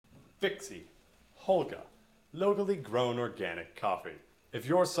Fixie, Holga, locally grown organic coffee. If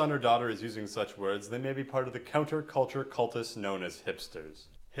your son or daughter is using such words, they may be part of the counterculture cultists known as hipsters.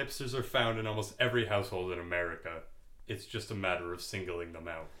 Hipsters are found in almost every household in America. It's just a matter of singling them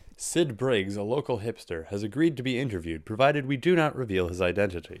out. Sid Briggs, a local hipster, has agreed to be interviewed, provided we do not reveal his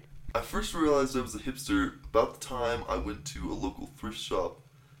identity. I first realized I was a hipster about the time I went to a local thrift shop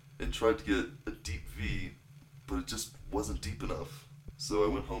and tried to get a deep V, but it just wasn't deep enough. So I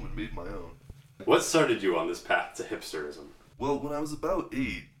went home and made my own. What started you on this path to hipsterism? Well, when I was about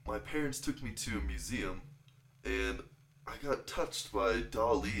 8, my parents took me to a museum, and I got touched by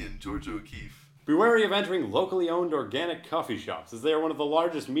Dali and George O'Keeffe. Be wary of entering locally owned organic coffee shops, as they are one of the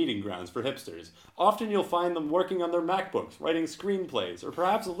largest meeting grounds for hipsters. Often you'll find them working on their MacBooks, writing screenplays, or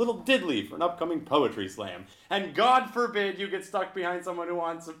perhaps a little diddly for an upcoming poetry slam. And God forbid you get stuck behind someone who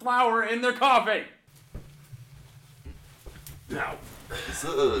wants some flour in their coffee! Now. Is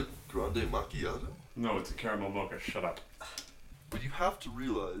that a grande macchiato? No, it's a caramel mocha. Shut up. What you have to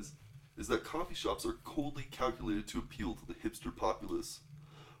realize is that coffee shops are coldly calculated to appeal to the hipster populace.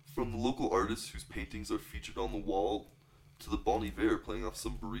 From the local artists whose paintings are featured on the wall, to the Bon Iver playing off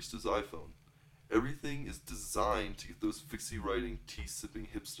some barista's iPhone. Everything is designed to get those fixie-writing, tea-sipping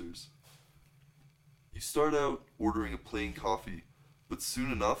hipsters. You start out ordering a plain coffee, but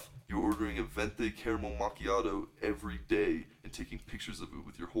soon enough, you're ordering a venti caramel macchiato every day and taking pictures of it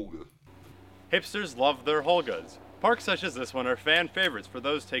with your Holga. Hipsters love their Holgas. Parks such as this one are fan favorites for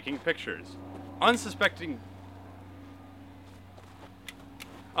those taking pictures. Unsuspecting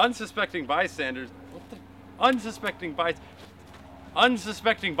bystanders. Unsuspecting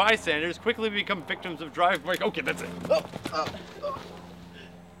bystanders quickly become victims of drive-by. Okay, that's it.